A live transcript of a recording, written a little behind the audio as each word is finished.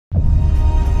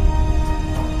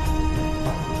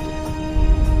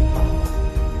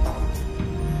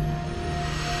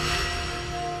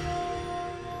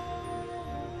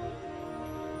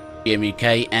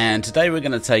GVM-uk, and today we're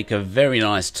going to take a very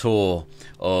nice tour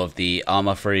of the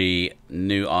Arma-free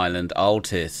new island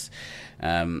Altis.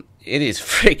 It is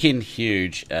freaking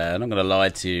huge, I'm not going to lie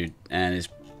to you, and it's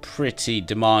pretty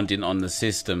demanding on the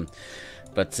system.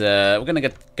 But we're going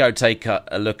to go take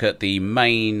a look at the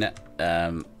main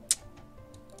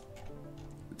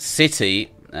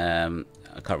city. I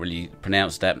can't really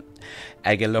pronounce that,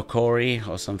 Agalokori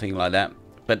or something like that.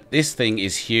 But this thing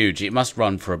is huge. It must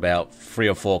run for about 3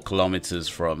 or 4 kilometers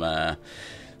from,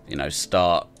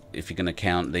 start, if you're going to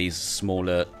count these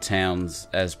smaller towns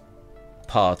as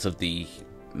part of the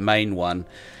main one.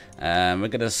 We're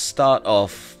going to start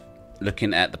off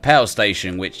looking at the power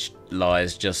station, which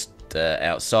lies just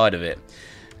outside of it.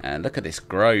 And look at this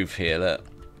grove here. Look,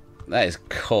 that is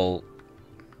cool.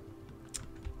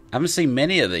 I haven't seen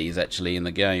many of these actually in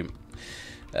the game.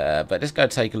 But let's go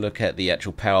take a look at the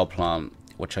actual power plant,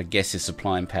 which I guess is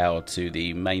supplying power to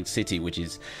the main city, which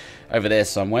is over there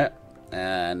somewhere.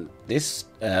 And this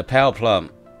power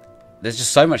plant, there's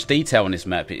just so much detail on this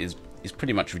map. It's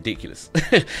pretty much ridiculous.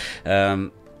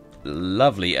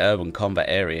 Lovely urban combat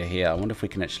area here. I wonder if we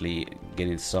can actually get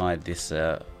inside this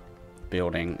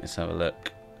building. Let's have a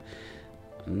look.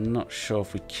 I'm not sure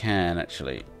if we can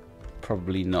actually.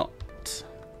 Probably not.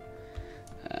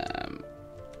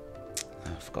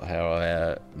 I forgot how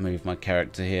I move my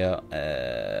character here.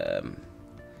 Let's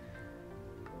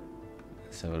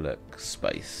have a look.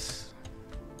 Space.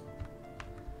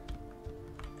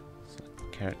 So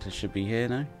character should be here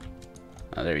now.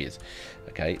 Oh, there he is.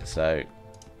 Okay, so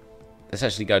let's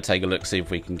actually go take a look, see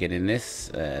if we can get in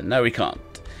this. No, we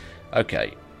can't.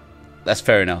 Okay, that's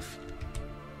fair enough.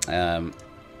 Well,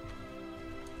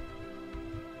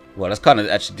 that's kind of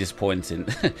actually disappointing.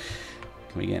 Can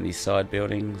we get any side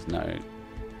buildings? No.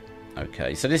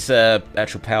 Okay, so this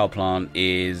actual power plant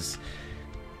is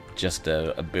just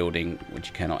a building which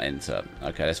you cannot enter.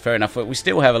 Okay, that's fair enough. But we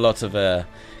still have a lot of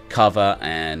cover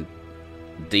and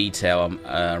detail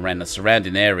around the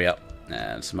surrounding area.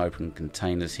 Some open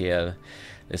containers here.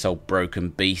 This old broken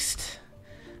beast.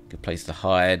 Good place to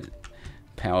hide.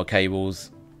 Power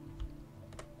cables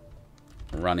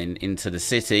running into the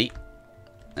city.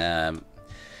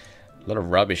 A lot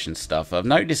of rubbish and stuff. I've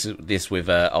noticed this with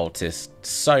Altis.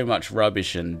 So much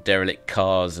rubbish and derelict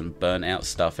cars and burnt out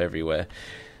stuff everywhere.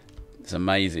 It's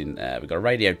amazing. We've got a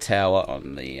radio tower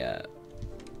on the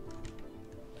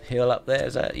hill up there.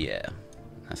 Is that? Yeah,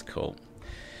 that's cool.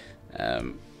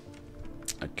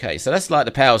 Okay, so that's like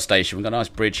the power station. We've got a nice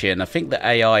bridge here, and I think the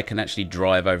AI can actually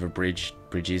drive over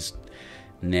bridges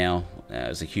now.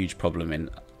 It's a huge problem in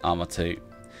Arma 2.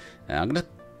 I'm going to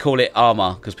call it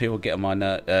Arma because people get on my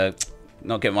nerves.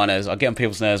 Not get on my nerves. I get on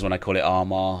people's nerves when I call it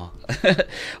Arma.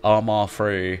 Arma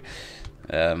through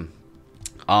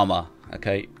Arma.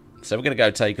 Okay, so we're going to go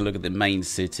take a look at the main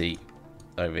city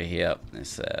over here.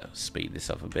 Let's speed this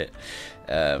up a bit.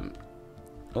 Oh,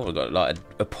 we've got like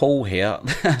a pool here.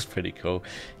 That's pretty cool.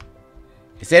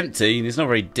 It's empty and it's not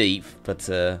very deep, but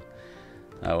oh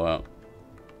well.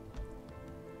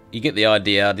 You get the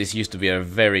idea. This used to be a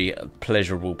very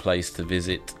pleasurable place to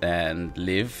visit and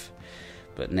live,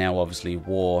 but now obviously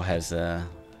war has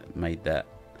made that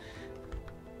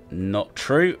not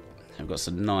true. I've got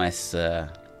some nice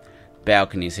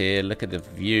balconies here. Look at the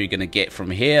view you're going to get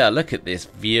from here. Look at this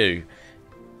view.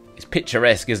 It's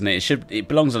picturesque, isn't it? It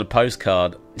belongs on a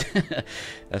postcard.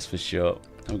 That's for sure.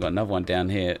 I've got another one down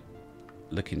here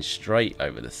looking straight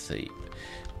over the sea.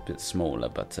 Bit smaller,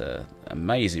 but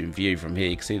amazing view from here.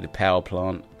 You can see the power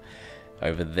plant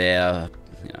over there,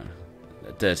 you know,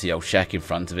 a dirty old shack in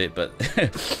front of it, but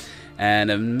and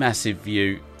a massive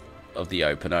view of the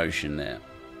open ocean there.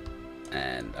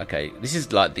 And okay, this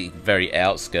is like the very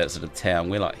outskirts of the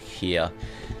town. We're like here,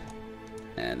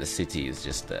 and the city is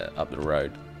just up the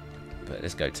road. But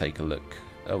let's go take a look.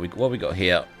 Oh, what we got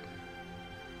here?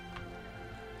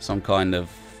 Some kind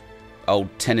of old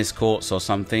tennis courts or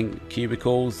something,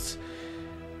 cubicles.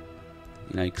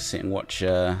 You know, you can sit and watch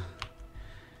your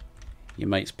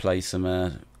mates play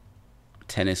some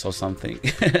tennis or something.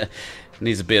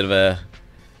 Needs a bit of a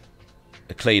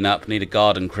clean up. Need a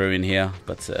garden crew in here,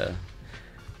 but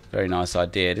very nice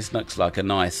idea. This looks like a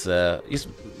nice. This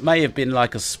may have been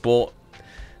like a sport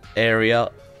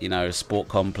area, you know, a sport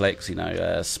complex, you know,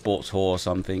 a sports hall or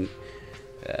something.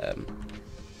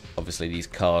 Obviously, these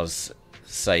cars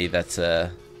say that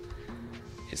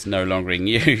it's no longer in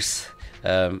use.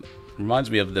 Reminds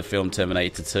me of the film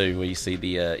Terminator 2, where you see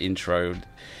the intro.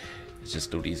 It's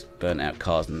just all these burnt out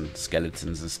cars and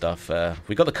skeletons and stuff.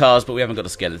 We got the cars, but we haven't got the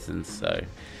skeletons. So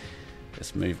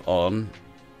let's move on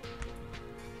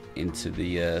into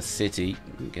the city.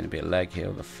 I'm getting a bit of lag here.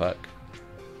 What the fuck?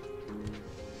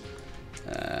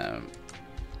 Oh,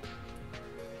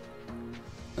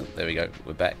 there we go,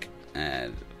 we're back.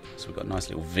 And so we've got a nice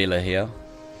little villa here.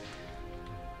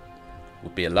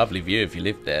 Would be a lovely view if you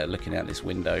lived there, looking out this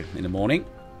window in the morning.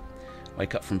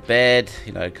 Wake up from bed,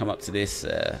 you know, come up to this.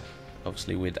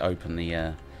 Obviously we'd open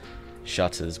the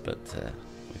shutters, but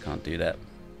we can't do that.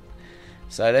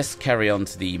 So let's carry on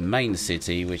to the main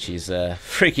city, which is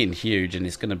freaking huge, and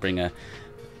it's going to bring a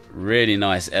really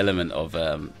nice element of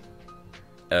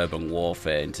urban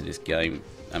warfare into this game.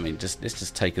 I mean, let's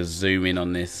just take a zoom in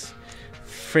on this.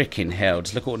 Freaking hell,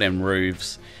 just look at all them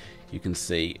roofs. You can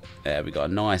see we've got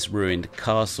a nice ruined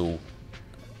castle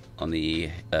on the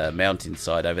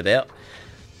mountainside over there.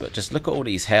 But just look at all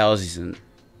these houses, and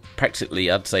practically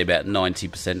I'd say about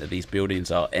 90% of these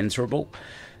buildings are enterable.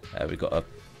 We've got a,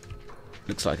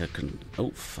 looks like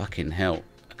oh fucking hell,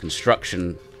 a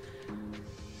construction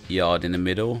yard in the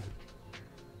middle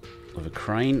with a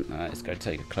crane. Let's go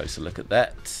take a closer look at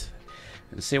that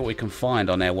and see what we can find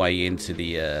on our way into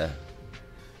the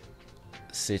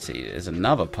city. There's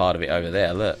another part of it over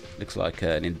there. Look, looks like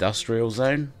an industrial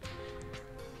zone.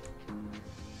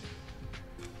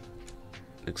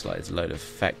 Looks like it's a load of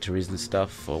factories and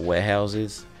stuff, or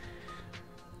warehouses.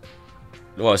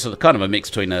 Well, it's kind of a mix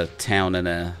between a town and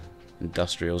a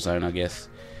industrial zone, I guess.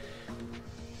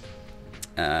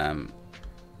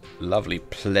 Lovely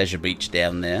pleasure beach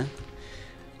down there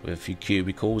with a few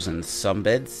cubicles and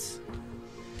sunbeds.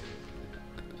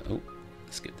 Oh,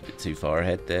 skipped a bit too far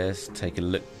ahead there. Let's take a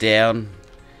look down.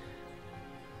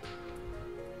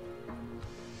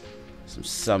 Some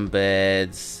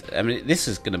sunbeds. I mean, this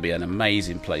is going to be an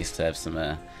amazing place to have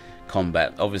some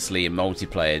combat. Obviously, in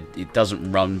multiplayer, it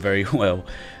doesn't run very well,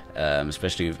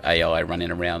 especially with AI running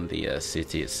around the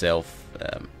city itself.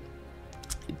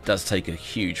 It does take a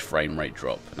huge frame rate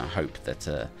drop, and I hope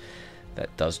that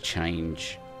that does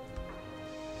change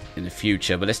in the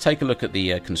future. But let's take a look at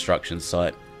the construction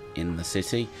site in the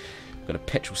city. We've got a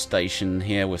petrol station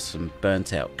here with some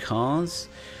burnt out cars.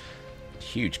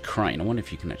 Huge crane. I wonder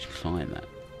if you can actually climb that.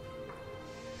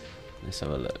 Let's have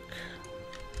a look.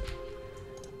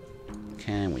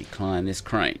 Can we climb this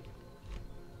crane?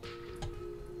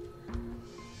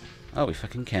 Oh, we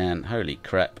fucking can. Holy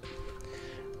crap.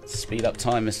 Speed up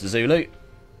time, Mr. Zulu.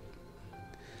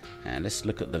 And let's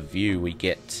look at the view we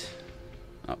get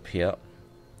up here.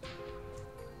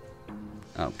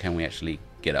 Oh, can we actually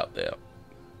get up there?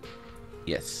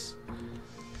 Yes.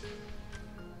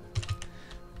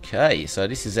 Okay, so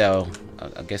this is our,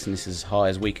 I'm guessing this is as high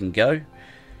as we can go.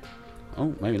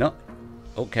 Oh, maybe not.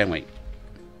 Oh, can we?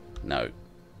 No.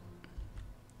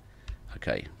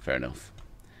 Okay, fair enough.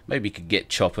 Maybe we could get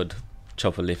chopper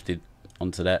lifted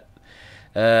onto that.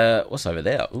 What's over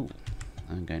there? Ooh,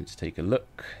 I'm going to take a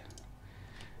look.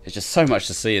 There's just so much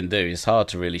to see and do. It's hard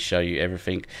to really show you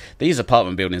everything. These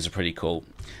apartment buildings are pretty cool.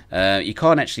 You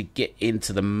can't actually get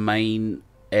into the main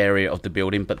area of the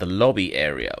building, but the lobby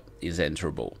area is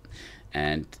enterable.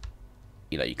 And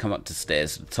you know, you come up the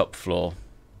stairs to the top floor,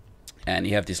 and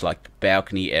you have this like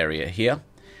balcony area here.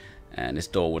 And this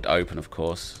door would open, of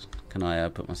course. Can I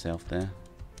put myself there?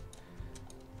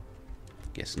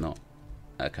 Guess not.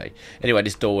 Okay. Anyway,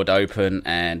 this door would open,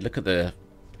 and look at the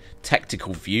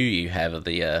tactical view you have of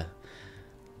the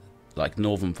like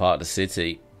northern part of the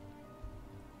city,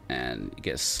 and you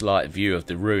get a slight view of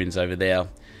the ruins over there.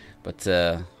 But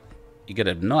you get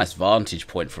a nice vantage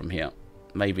point from here.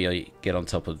 Maybe I get on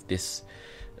top of this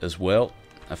as well.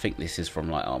 I think this is from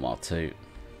like Arma 2.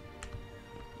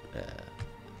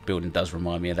 Building does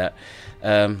remind me of that.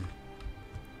 So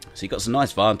you've got some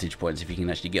nice vantage points if you can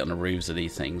actually get on the roofs of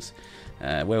these things.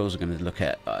 Where was I going to look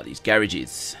at? These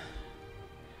garages.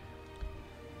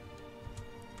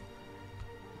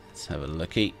 Let's have a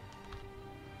looky.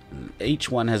 Each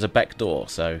one has a back door,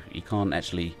 so you can't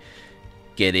actually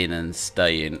get in and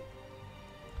stay in,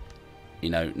 you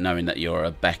know, knowing that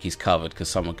your back is covered, because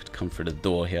someone could come through the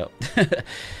door here.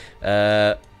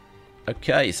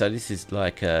 Okay, so this is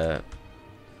like a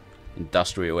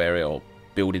industrial area or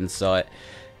building site.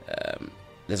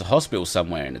 There's a hospital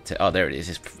somewhere in the oh, there it is.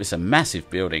 It's a massive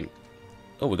building.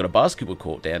 Oh, we've got a basketball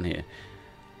court down here.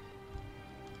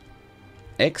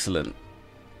 Excellent.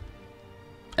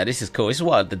 And this is cool. This is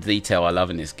what the detail I love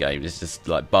in this game. It's just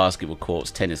like basketball courts,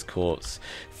 tennis courts,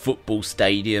 football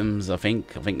stadiums. I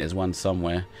think there's one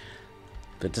somewhere.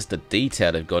 But just the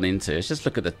detail they've gone into. It's just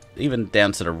look at the, even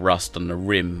down to the rust on the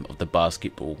rim of the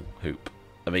basketball hoop.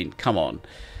 I mean, come on.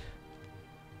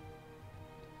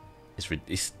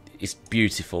 It's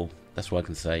beautiful. That's what I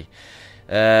can say.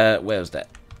 Where's that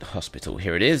hospital?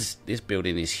 Here it is. This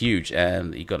building is huge,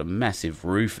 and you've got a massive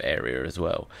roof area as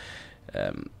well.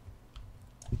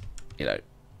 You know,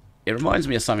 It reminds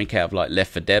me of something out of like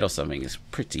Left 4 Dead or something. It's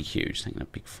pretty huge. Taking a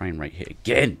big frame rate here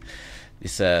again.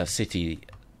 This city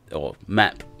or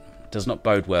map does not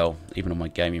bode well, even on my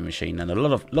gaming machine. And a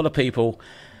lot of people,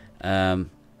 you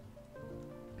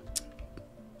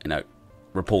know,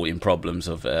 reporting problems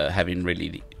of having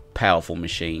really powerful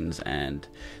machines and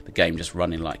the game just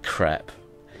running like crap,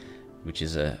 which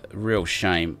is a real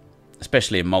shame,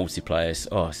 especially in multiplayer.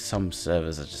 Oh, some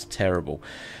servers are just terrible.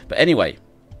 But anyway,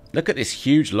 look at this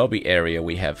huge lobby area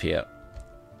we have here.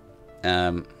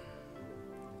 It's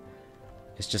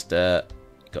just got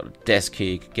a desk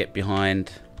here you could get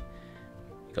behind.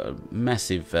 Got a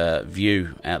massive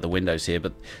view out the windows here,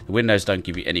 but the windows don't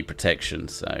give you any protection,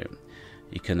 so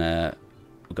you can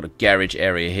we've got a garage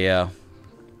area here.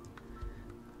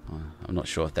 I'm not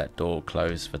sure if that door will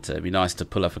close, but it'd be nice to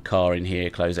pull up a car in here,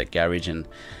 close that garage and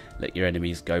let your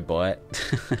enemies go by it.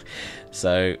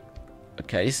 So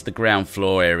okay, this is the ground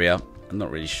floor area. I'm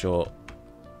not really sure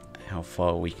how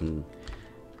far we can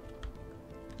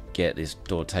get. This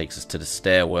door takes us to the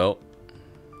stairwell.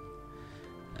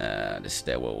 This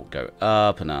stairwell will go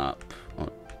up and up.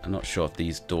 I'm not sure if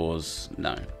these doors...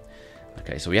 No.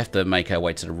 Okay, so we have to make our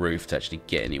way to the roof to actually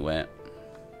get anywhere,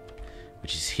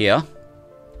 which is here.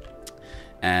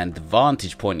 And the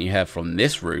vantage point you have from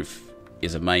this roof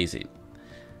is amazing.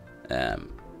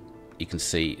 You can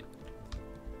see,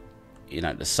 you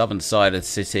know, the southern side of the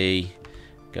city.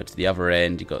 Go to the other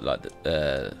end, you've got like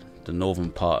the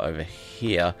northern part over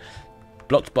here,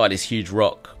 blocked by this huge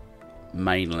rock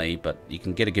mainly, but you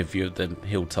can get a good view of the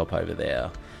hilltop over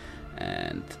there,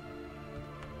 and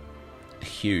a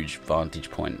huge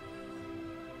vantage point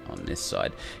on this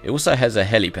side. It also has a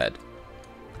helipad,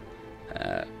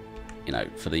 you know,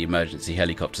 for the emergency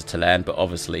helicopters to land, but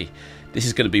obviously this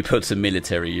is going to be put to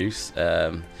military use.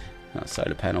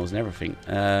 Solar panels and everything.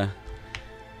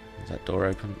 Is that door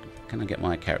open? Can I get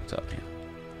my character up here?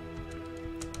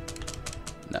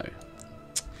 No,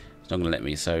 it's not going to let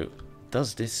me. So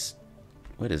does this...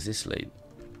 Where does this lead?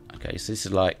 Okay, so this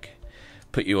is like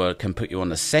can put you on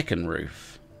the second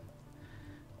roof.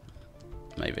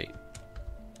 Maybe.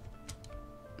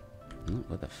 Oh,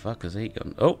 where the fuck has he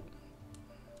gone? Oh!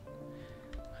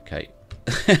 Okay.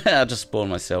 I just spawned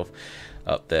myself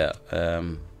up there.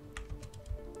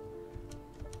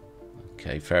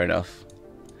 Okay, fair enough.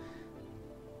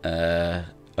 I'm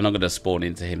not going to spawn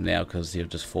into him now because he'll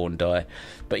just fall and die.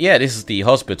 But yeah, this is the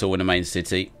hospital in the main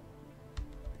city.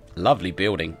 Lovely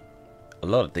building. A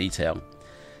lot of detail.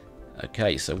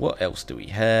 Okay, so what else do we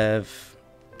have?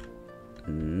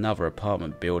 Another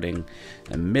apartment building.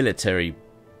 A military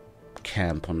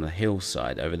camp on the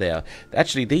hillside over there.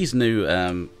 Actually, these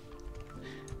new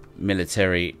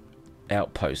military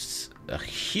outposts are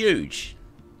huge.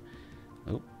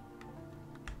 Oh.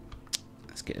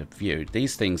 Let's get a view.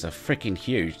 These things are freaking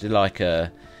huge. They're like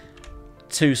a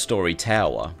 2-story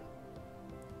tower.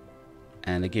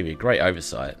 And they give you great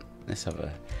oversight. Let's have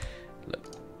a look.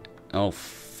 Oh,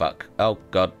 fuck. Oh,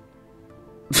 God.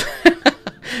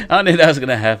 I knew that was going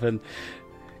to happen.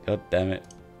 God damn it.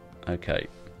 Okay.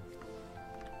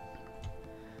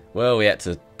 Well, we had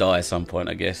to die at some point,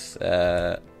 I guess.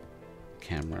 Camera.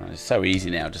 It's so easy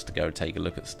now just to go take a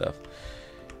look at stuff.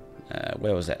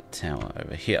 Where was that tower?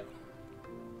 Over here.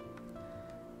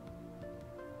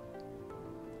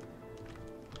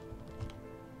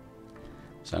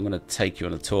 So I'm going to take you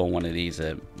on a tour on one of these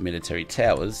military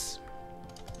towers.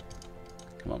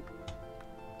 Come on.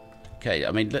 Okay,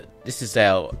 I mean, look, this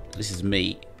is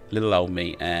me, little old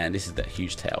me, and this is that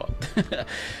huge tower.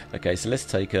 Okay, so let's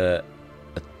take a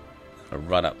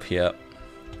run up here.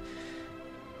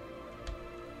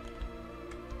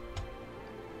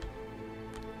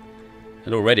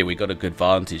 And already we got a good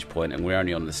vantage point, and we're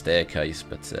only on the staircase.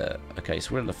 But okay,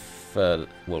 so we're on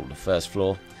the first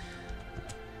floor.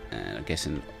 And I'm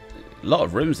guessing a lot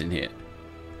of rooms in here.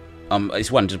 It's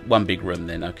just one big room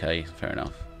then. Okay, fair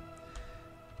enough.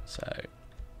 So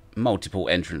multiple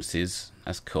entrances.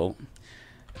 That's cool.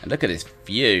 And look at this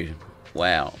view.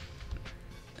 Wow.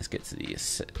 Let's get to the...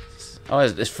 Oh,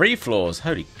 there's 3 floors.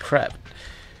 Holy crap.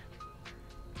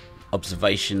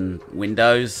 Observation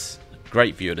windows.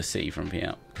 Great view to see from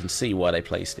here. You can see why they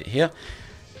placed it here.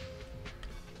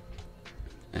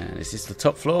 And is this the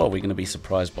top floor? Or are we going to be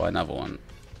surprised by another one?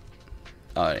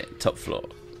 Oh, yeah, top floor.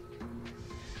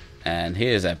 And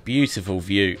here's a beautiful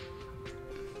view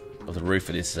of the roof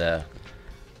of this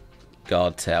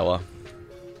guard tower.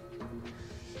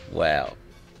 Wow.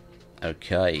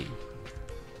 Okay.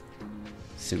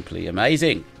 Simply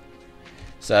amazing.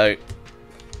 So,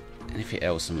 anything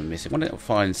else I'm missing? I want to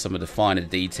find some of the finer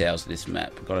details of this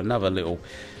map. We've got another little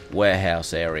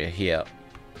warehouse area here,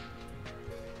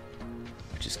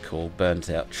 which is is cool. Burnt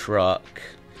out truck.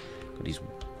 Got these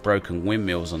broken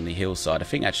windmills on the hillside. I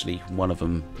think actually one of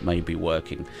them may be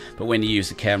working, but when you use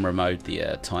the camera mode,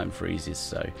 the time freezes.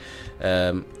 So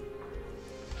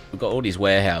we've got all these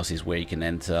warehouses where you can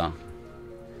enter.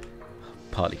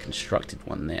 Partly constructed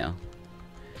one now.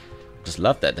 Just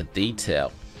love that, the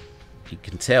detail. You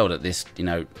can tell that this, you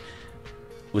know,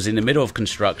 was in the middle of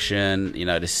construction. You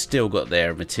know, they've still got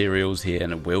their materials here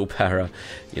and a wheelbarrow.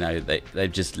 You know,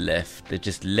 they've just left. They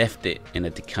just left it in a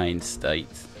decaying state.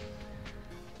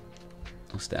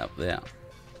 What's that up there?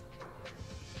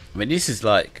 I mean, this is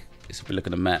like, if we look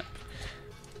at the map,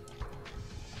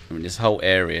 I mean, this whole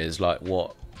area is like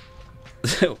what,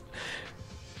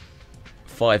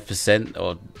 5%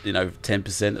 or, you know,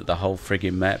 10% of the whole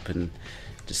friggin' map, and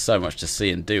just so much to see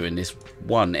and do in this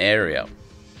one area.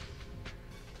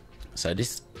 So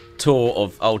this tour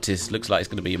of Altis looks like it's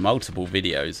going to be multiple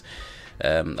videos.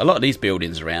 A lot of these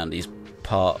buildings around, these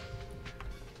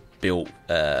part-built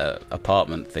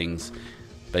apartment things,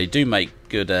 they do make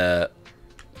good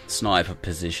sniper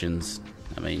positions.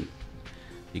 I mean,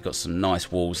 you've got some nice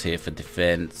walls here for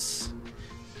defense.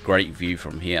 Great view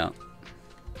from here.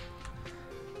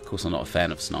 Of course, I'm not a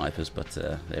fan of snipers, but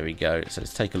there we go. So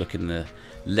let's take a look in the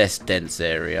less dense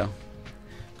area.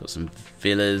 Got some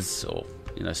villas, or,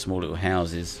 you know, small little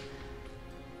houses.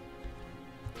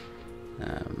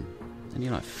 And you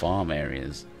know, like farm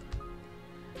areas.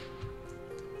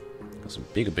 Got some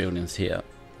bigger buildings here.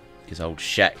 These old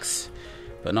shacks,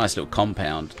 but a nice little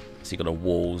compound. So you got the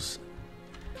walls,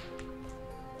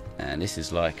 and this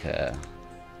is like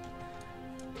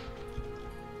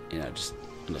you know, just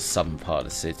in the southern part of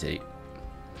the city.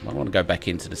 I want to go back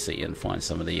into the city and find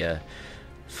some of the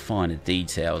finer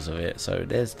details of it. So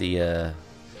there's the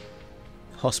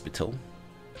hospital,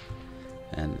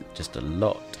 and just a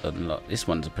lot. This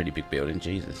one's a pretty big building,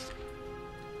 Jesus.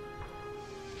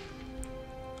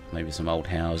 Maybe some old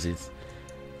houses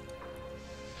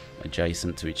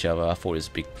adjacent to each other. I thought it was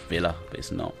a big villa, but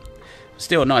it's not.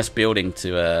 Still a nice building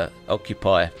to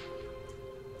occupy.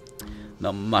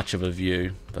 Not much of a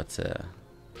view, but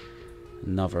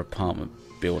another apartment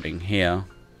building here.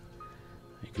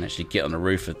 You can actually get on the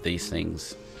roof of these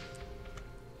things.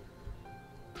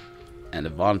 And the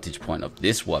vantage point of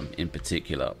this one in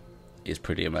particular is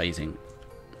pretty amazing.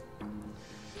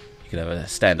 You could have a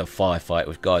stand-up firefight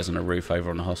with guys on the roof over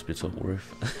on the hospital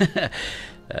roof.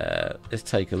 Let's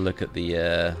take a look at the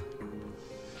well,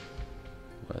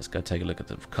 let's go take a look at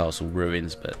the castle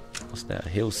ruins. But what's that?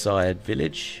 Hillside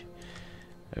village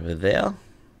over there.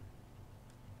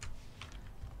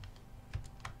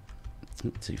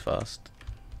 Not too fast.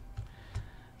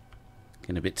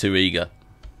 Getting a bit too eager.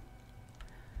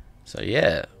 So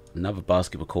yeah, another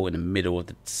basketball court in the middle of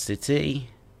the city.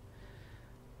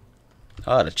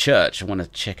 Ah, the church. I want to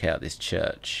check out this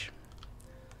church.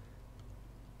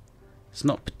 It's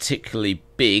not particularly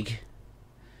big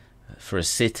for a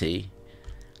city.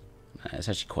 It's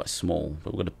actually quite small.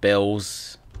 But we've got the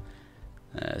bells.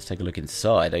 Let's take a look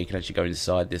inside. Oh, you can actually go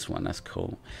inside this one. That's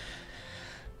cool.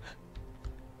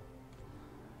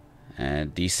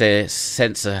 And do you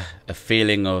sense a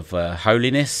feeling of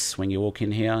holiness when you walk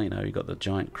in here? You know, you've got the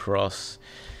giant cross,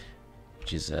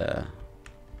 which is, you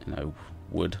know,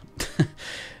 wood.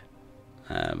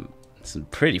 Some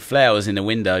pretty flowers in the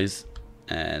windows,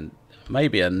 and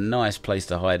maybe a nice place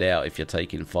to hide out if you're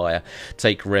taking fire.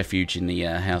 Take refuge in the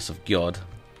house of God,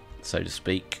 so to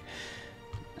speak.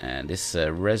 And this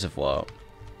reservoir,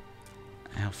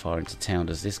 how far into town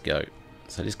does this go?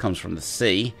 So this comes from the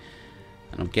sea,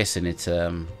 and I'm guessing it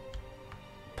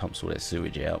pumps all that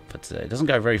sewage out, but it doesn't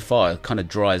go very far. It kind of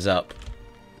dries up.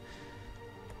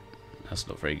 That's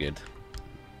not very good.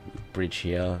 Bridge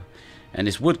here, and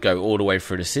this would go all the way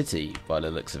through the city by the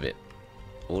looks of it,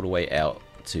 all the way out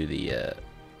to the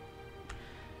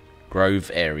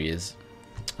grove areas.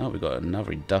 Oh, we've got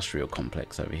another industrial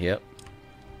complex over here,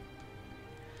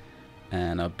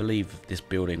 and I believe this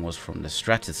building was from the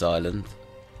Stratus Island.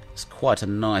 It's quite a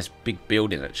nice big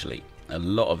building actually. A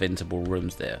lot of enterable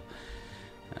rooms there.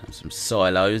 Some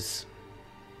silos.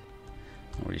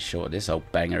 Not really sure what this old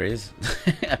banger is.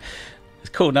 It's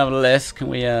cool nonetheless. Can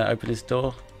we open this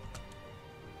door?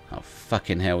 Oh,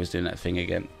 fucking hell, he's doing that thing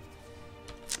again.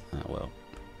 Oh, well.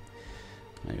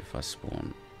 Maybe if I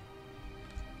spawn.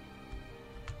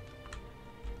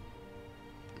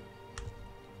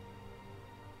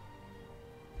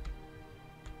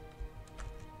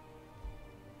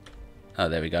 Oh,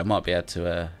 there we go. Might be able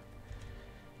to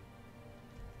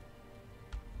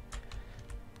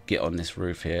get on this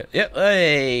roof here. Yep,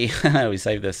 hey! We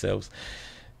saved ourselves.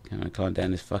 Can I climb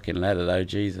down this fucking ladder though?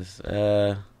 Jesus.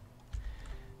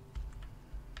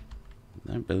 No,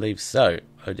 Don't believe so.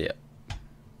 Oh dear.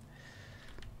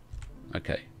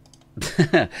 Okay.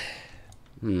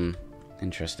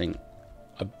 Interesting.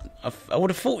 I would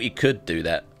have thought you could do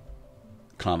that.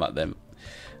 Climb up them.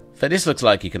 But this looks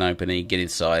like you can open it, get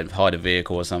inside, hide a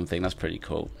vehicle or something. That's pretty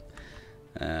cool.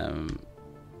 You can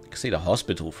see the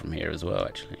hospital from here as well,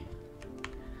 actually.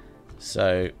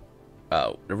 So,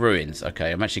 oh, the ruins.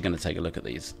 Okay, I'm actually going to take a look at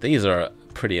these. These are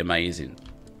pretty amazing.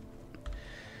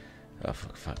 Oh, for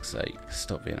fuck's sake.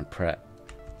 Stop being a prat.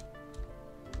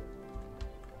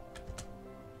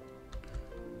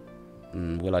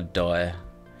 Will I die?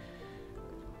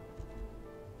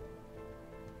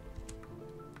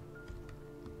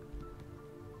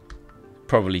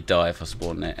 Probably die if I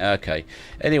spawn there. Okay.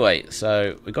 Anyway,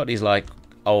 so we've got these like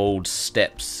old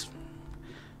steps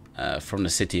from the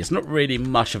city. It's not really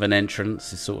much of an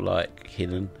entrance. It's sort of like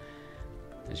hidden.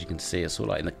 As you can see, it's sort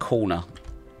of like in the corner.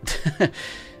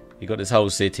 You've got this whole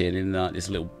city, and in this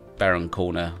little barren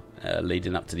corner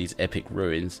leading up to these epic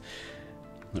ruins.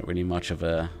 Not really much of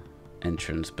a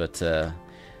entrance, but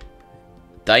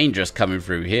dangerous coming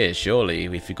through here, surely,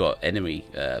 if you've got enemy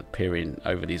peering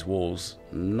over these walls.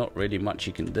 Not really much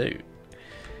you can do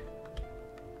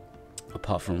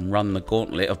apart from run the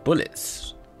gauntlet of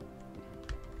bullets.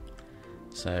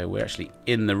 So we're actually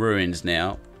in the ruins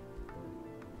now.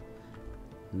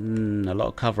 A lot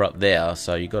of cover up there,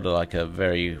 so you've got like a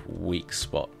very weak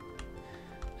spot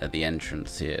at the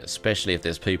entrance here, especially if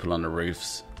there's people on the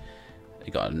roofs.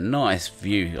 You got a nice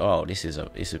view. Oh, this is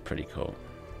pretty cool.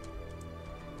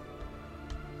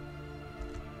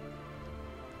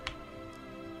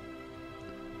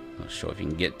 Not sure if you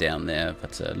can get down there,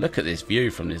 but look at this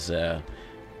view from this.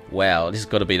 Wow, this has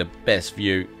got to be the best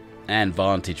view and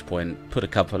vantage point. Put a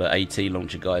couple of AT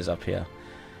launcher guys up here,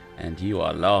 and you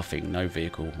are laughing. No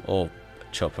vehicle or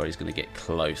chopper is going to get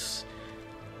close,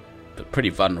 but pretty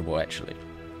vulnerable actually.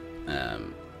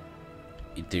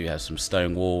 You do have some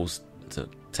stone walls to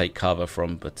take cover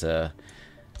from, but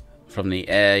from the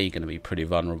air you're going to be pretty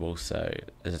vulnerable. So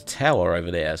there's a tower over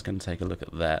there. I was going to take a look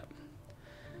at that.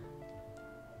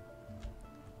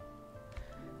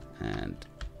 And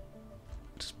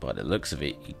just by the looks of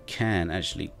it, you can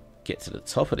actually get to the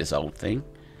top of this old thing.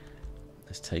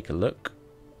 Let's take a look.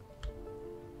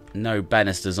 No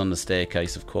banisters on the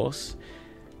staircase, of course.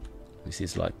 This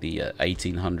is like the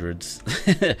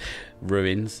 1800s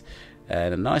ruins.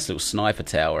 And a nice little sniper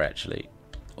tower, actually.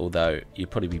 Although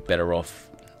you'd probably be better off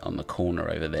on the corner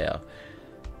over there.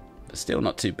 But still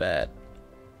not too bad.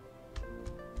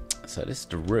 So this is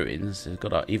the ruins. It's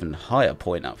got an even higher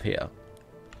point up here.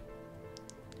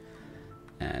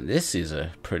 And this is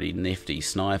a pretty nifty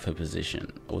sniper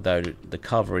position, although the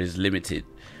cover is limited.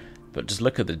 But just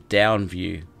look at the down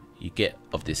view you get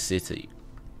of this city.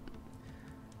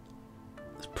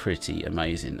 It's pretty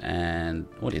amazing. And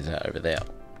what is that over there?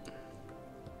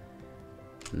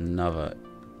 Another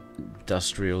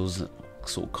industrials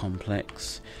sort of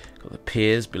complex. Got the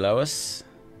piers below us.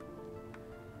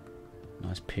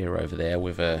 Nice pier over there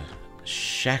with a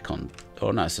shack on. Oh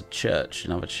no, it's a church,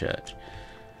 another church.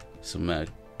 Some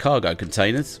cargo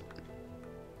containers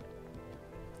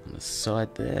on the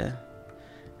side there,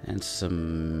 and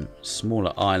some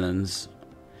smaller islands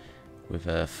with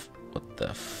a what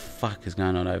the fuck is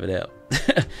going on over there?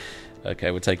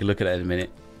 Okay, we'll take a look at that in a minute.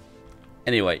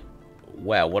 Anyway,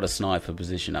 wow, what a sniper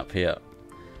position up here.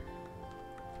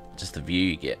 Just the view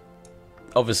you get.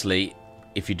 Obviously,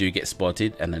 if you do get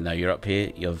spotted and they know you're up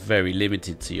here, you're very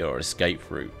limited to your escape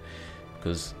route,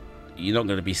 because you're not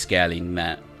going to be scaling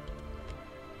that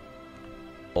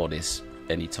or this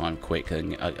anytime quick,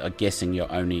 and I'm guessing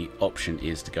your only option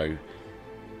is to go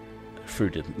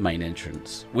through the main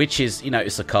entrance, which is, you know,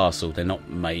 it's a castle. They're not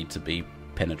made to be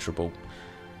penetrable.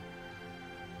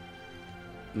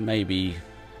 Maybe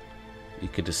you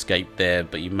could escape there,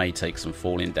 but you may take some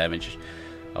falling damage,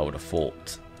 I would have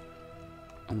thought.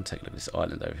 I'm going to take a look at this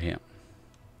island over here.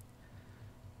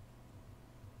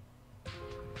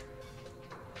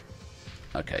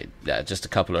 Okay, yeah, just a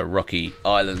couple of rocky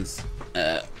islands.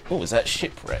 What was that?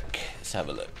 Shipwreck. Let's have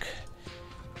a look.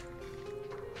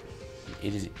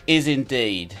 It is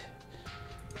indeed.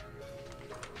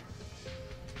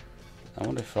 I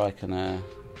wonder if I can...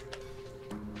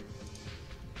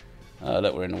 Oh,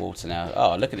 look, we're in the water now.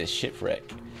 Oh, look at this shipwreck.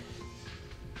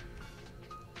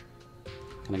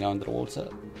 Can I go under the water?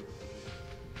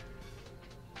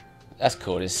 That's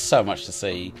cool. There's so much to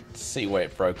see. See where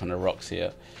it broke on the rocks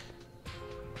here.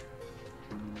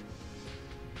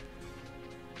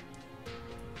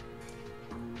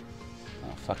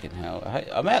 Oh, fucking hell.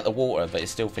 I'm out of the water, but it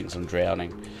still thinks I'm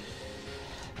drowning.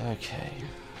 Okay.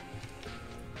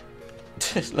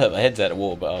 Look, my head's out of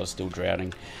water, but I was still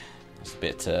drowning. It's a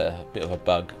bit of a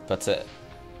bug. But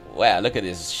wow, look at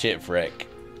this shipwreck.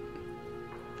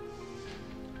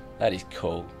 That is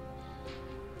cool.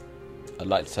 I'd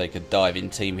like to take a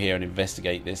diving team here and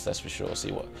investigate this, that's for sure.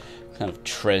 See what kind of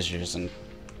treasures and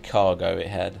cargo it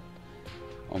had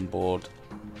on board.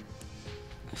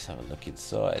 Let's have a look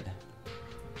inside.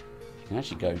 You can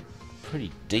actually go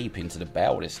pretty deep into the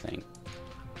bow of this thing.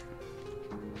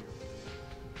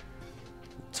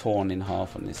 Torn in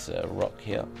half on this rock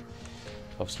here.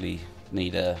 Obviously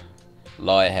need a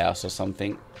lighthouse or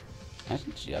something.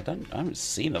 Actually, I haven't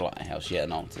seen a lighthouse yet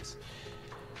in Altis.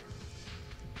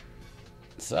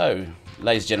 So,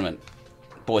 ladies and gentlemen,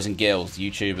 boys and girls,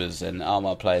 YouTubers and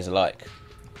Arma players alike.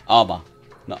 Arma,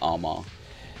 not Arma.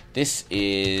 This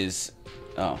is...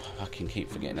 oh, I can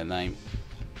keep forgetting the name.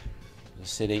 The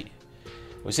city.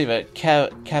 Well, it's either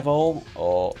Caval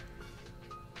or...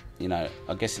 you know,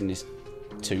 I guess in this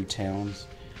 2 towns.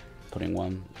 Putting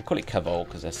one... I'll call it Caval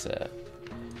because that's a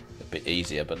bit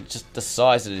easier. But just the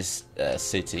size of this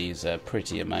city is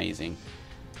pretty amazing.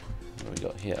 What have we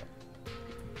got here?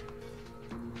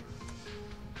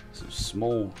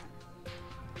 Small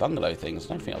bungalow things. I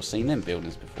don't think I've seen them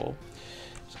buildings before.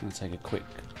 Just going to take a quick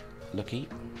looky.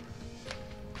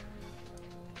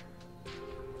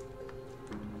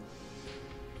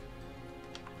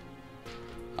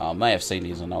 I may have seen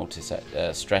these on Altis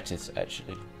Stratus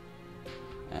actually.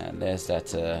 And there's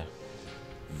that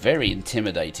very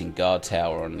intimidating guard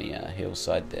tower on the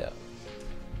hillside there.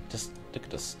 Just look at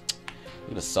this.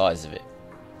 Look at the size of it.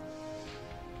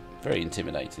 Very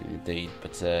intimidating indeed,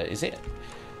 but is it?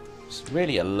 It's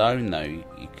really alone though. You're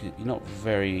not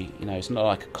very, you know, it's not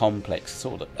like a complex,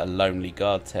 sort of a lonely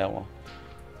guard tower.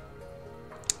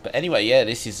 But anyway, yeah,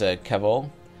 this is Caval.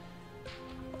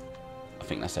 I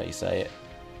think that's how you say it.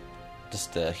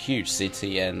 Just a huge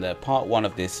city and part 1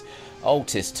 of this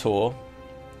Altis tour.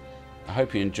 I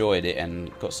hope you enjoyed it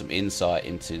and got some insight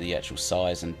into the actual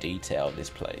size and detail of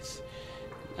this place.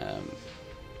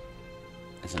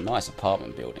 There's a nice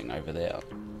apartment building over there,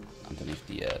 underneath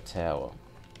the tower.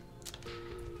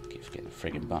 Keep forgetting the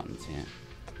friggin' buttons here.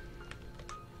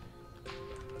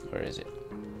 Where is it?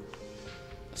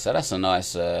 So that's a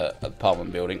nice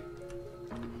apartment building.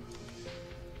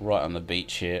 Right on the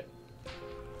beach here.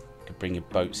 You can bring your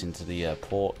boats into the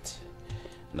port.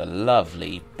 And a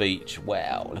lovely beach.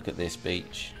 Wow, look at this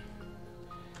beach.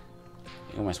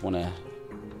 You almost want to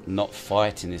not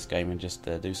fight in this game and just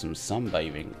do some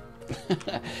sunbathing.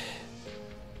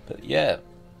 But yeah,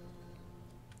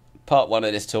 part 1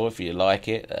 of this tour. If you like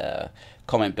it,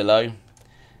 comment below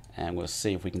and we'll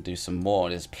see if we can do some more.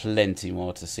 There's plenty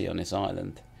more to see on this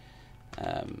island.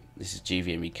 This is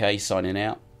GVM-uk signing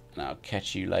out, and I'll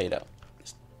catch you later.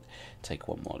 Let's take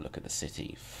one more look at the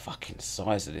city. Fucking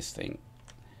size of this thing.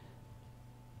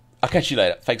 I'll catch you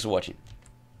later. Thanks for watching.